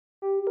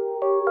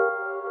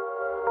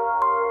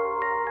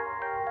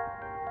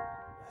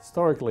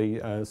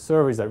Historically,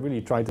 surveys that really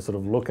try to sort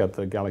of look at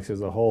the galaxy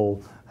as a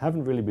whole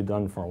haven't really been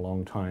done for a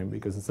long time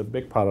because it's a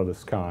big part of the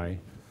sky.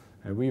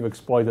 And we've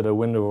exploited a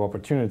window of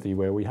opportunity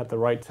where we had the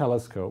right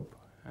telescope,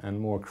 and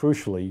more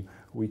crucially,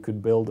 we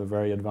could build a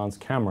very advanced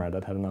camera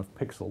that had enough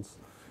pixels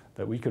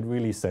that we could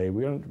really say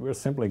we're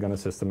simply going to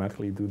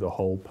systematically do the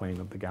whole plane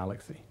of the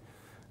galaxy.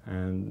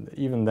 And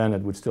even then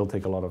it would still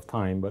take a lot of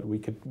time, but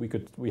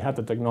we had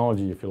the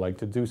technology, if you like,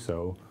 to do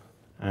so.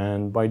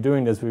 And by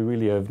doing this, we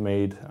really have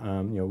made,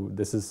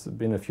 this has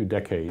been a few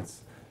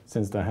decades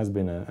since there has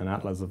been an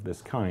atlas of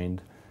this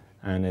kind,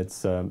 and it's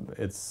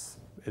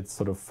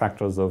sort of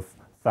factors of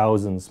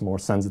thousands more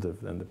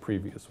sensitive than the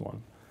previous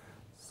one.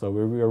 So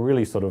we are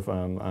really sort of,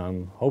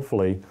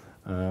 hopefully,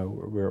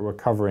 we're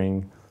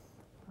covering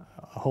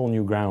a whole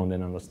new ground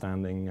in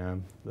understanding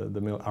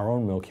our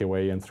own Milky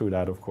Way, and through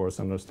that, of course,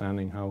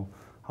 understanding how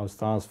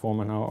stars form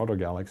and how other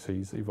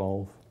galaxies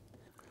evolve.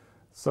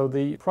 So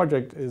the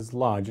project is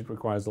large. It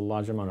requires a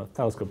large amount of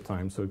telescope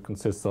time, so it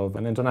consists of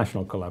an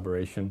international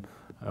collaboration,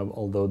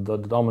 although the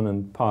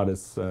dominant part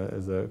is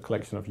a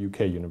collection of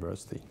UK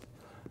university.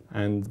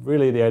 And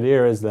really the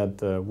idea is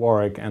that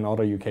Warwick and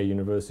other UK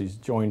universities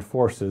joined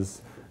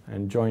forces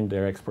and joined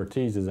their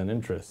expertises and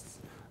interests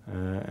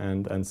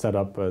and set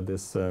up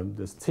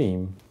this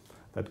team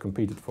that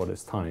competed for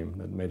this time,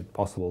 that made it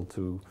possible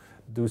to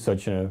do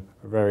such a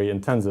very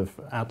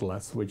intensive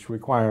atlas, which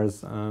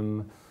requires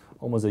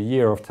almost a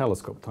year of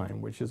telescope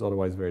time, which is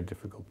otherwise very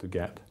difficult to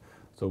get.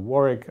 So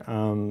Warwick,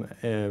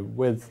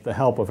 with the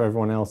help of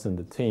everyone else in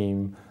the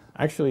team,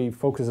 actually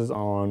focuses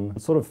on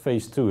sort of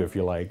phase 2, if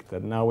you like,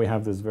 that now we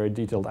have this very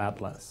detailed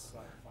atlas,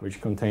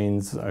 which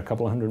contains a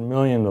couple of 100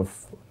 million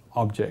of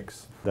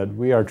objects that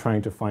we are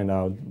trying to find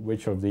out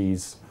which of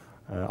these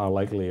are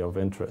likely of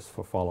interest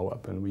for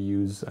follow-up. And we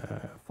use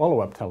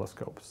follow-up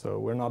telescopes. So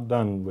we're not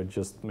done with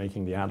just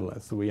making the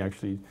atlas. We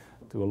actually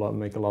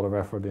make a lot of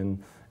effort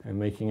in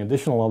making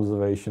additional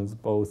observations,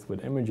 both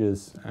with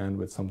images and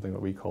with something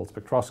that we call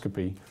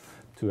spectroscopy,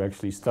 to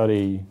actually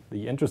study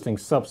the interesting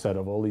subset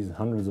of all these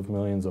hundreds of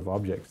millions of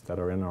objects that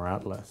are in our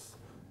atlas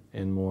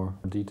in more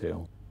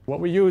detail.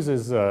 What we use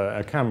is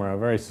a camera, a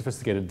very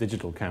sophisticated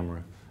digital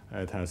camera.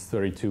 It has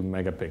 32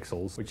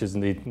 megapixels, which is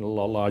indeed a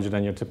lot larger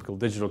than your typical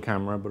digital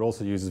camera, but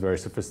also uses very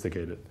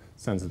sophisticated,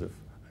 sensitive,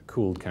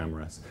 cooled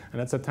cameras.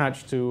 And it's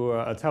attached to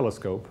a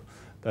telescope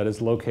that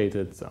is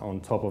located on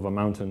top of a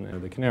mountain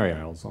in the Canary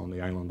Isles on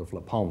the island of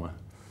La Palma.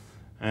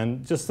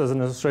 And just as an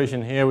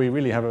illustration here, we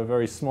really have a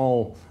very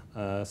small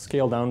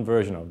scaled-down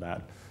version of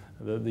that.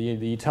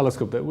 The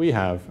telescope that we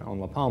have on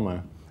La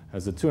Palma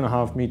has a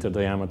 2.5-meter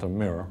diameter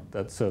mirror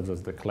that serves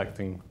as the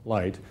collecting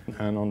light,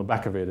 and on the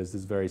back of it is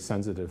this very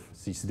sensitive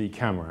CCD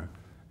camera.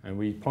 And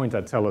we point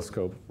that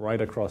telescope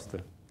right across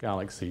the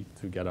galaxy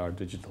to get our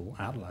digital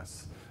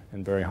atlas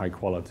in very high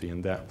quality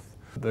and depth.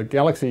 The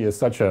galaxy is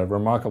such a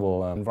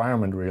remarkable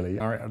environment, really.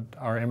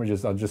 Our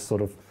images are just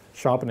sort of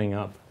sharpening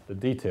up the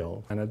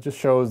detail, and it just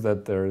shows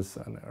that there's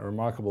a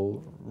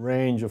remarkable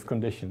range of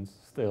conditions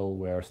still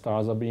where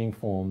stars are being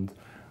formed,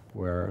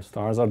 where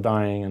stars are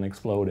dying and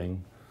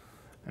exploding.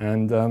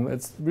 And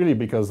it's really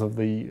because of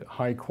the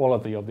high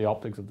quality of the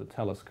optics of the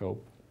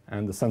telescope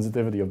and the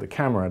sensitivity of the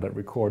camera that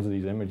records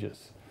these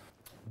images.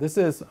 This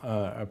is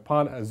a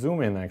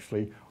zoom-in,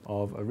 actually,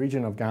 of a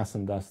region of gas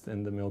and dust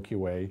in the Milky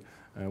Way.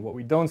 What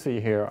we don't see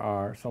here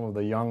are some of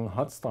the young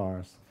hot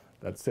stars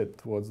that sit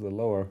towards the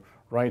lower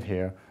right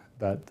here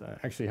that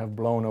actually have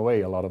blown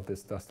away a lot of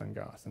this dust and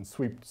gas and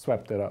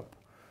swept it up.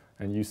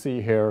 And you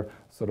see here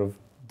sort of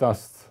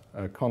dust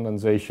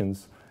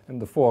condensations in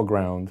the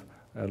foreground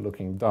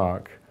looking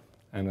dark,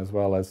 and as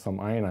well as some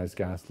ionized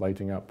gas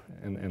lighting up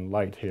in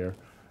light here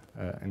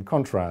in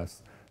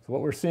contrast. So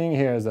what we're seeing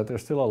here is that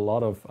there's still a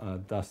lot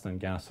of dust and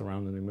gas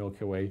around in the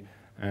Milky Way,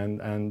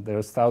 and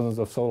there's thousands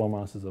of solar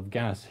masses of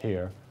gas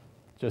here,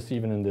 just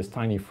even in this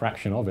tiny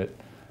fraction of it,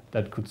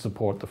 that could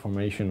support the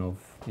formation of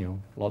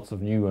lots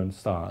of new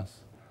stars.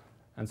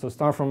 And so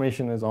star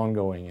formation is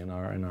ongoing in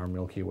our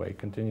Milky Way.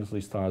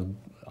 Continuously stars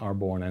are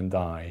born and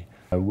die.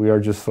 We are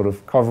just sort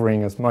of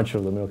covering as much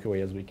of the Milky Way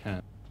as we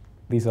can.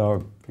 These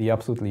are the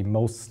absolutely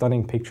most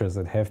stunning pictures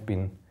that have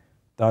been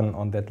done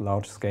on that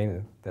large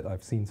scale that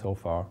I've seen so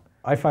far.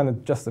 I find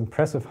it just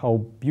impressive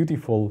how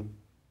beautiful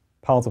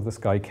parts of the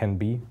sky can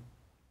be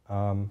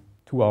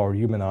to our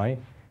human eye.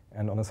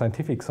 And on the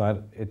scientific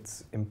side,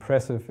 it's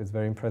impressive, it's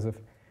very impressive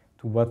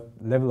to what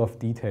level of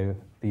detail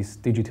these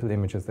digital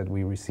images that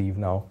we receive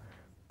now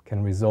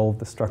can resolve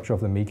the structure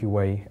of the Milky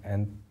Way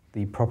and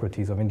the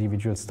properties of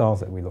individual stars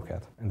that we look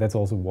at. And that's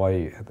also why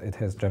it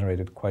has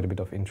generated quite a bit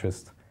of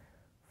interest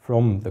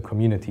from the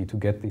community to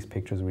get these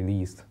pictures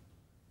released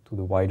to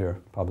the wider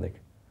public.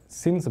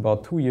 Since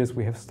about 2 years,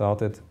 we have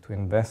started to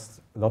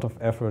invest a lot of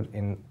effort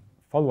in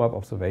follow-up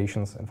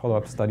observations and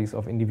follow-up studies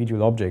of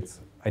individual objects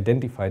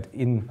identified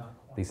in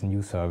this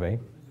new survey.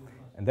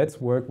 And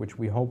that's work which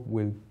we hope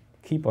will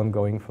keep on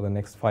going for the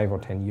next 5 or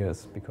 10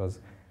 years, because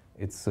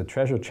it's a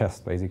treasure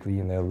chest, basically,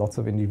 and there are lots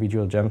of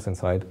individual gems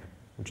inside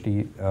which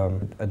need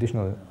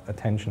additional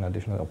attention,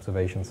 additional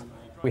observations.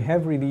 We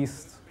have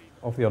released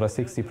of the other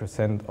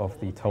 60% of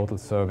the total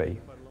survey.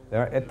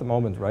 There are at the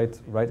moment,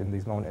 right in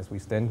this moment as we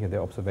stand here, there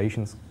are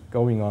observations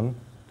going on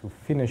to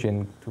fill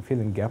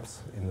in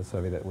gaps in the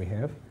survey that we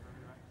have.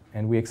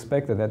 And we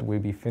expect that that will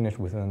be finished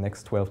within the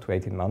next 12 to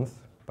 18 months.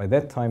 By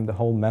that time, the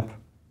whole map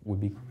will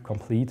be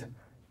complete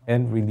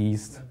and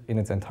released in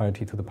its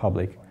entirety to the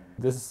public.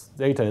 This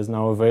data is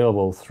now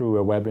available through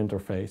a web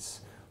interface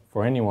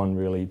for anyone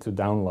really to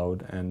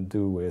download and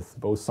do with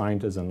both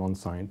scientists and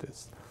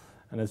non-scientists.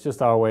 And it's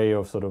just our way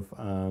of sort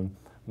of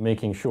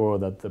making sure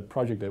that the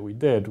project that we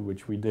did,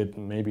 which we did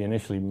maybe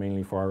initially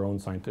mainly for our own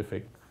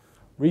scientific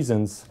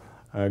reasons,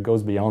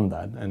 goes beyond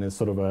that and is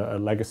sort of a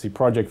legacy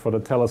project for the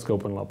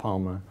telescope in La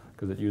Palma,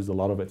 because it used a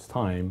lot of its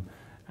time.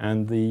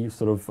 And the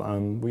sort of,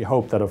 we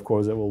hope that of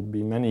course it will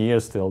be many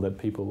years still that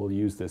people will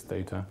use this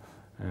data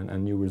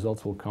and new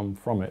results will come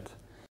from it.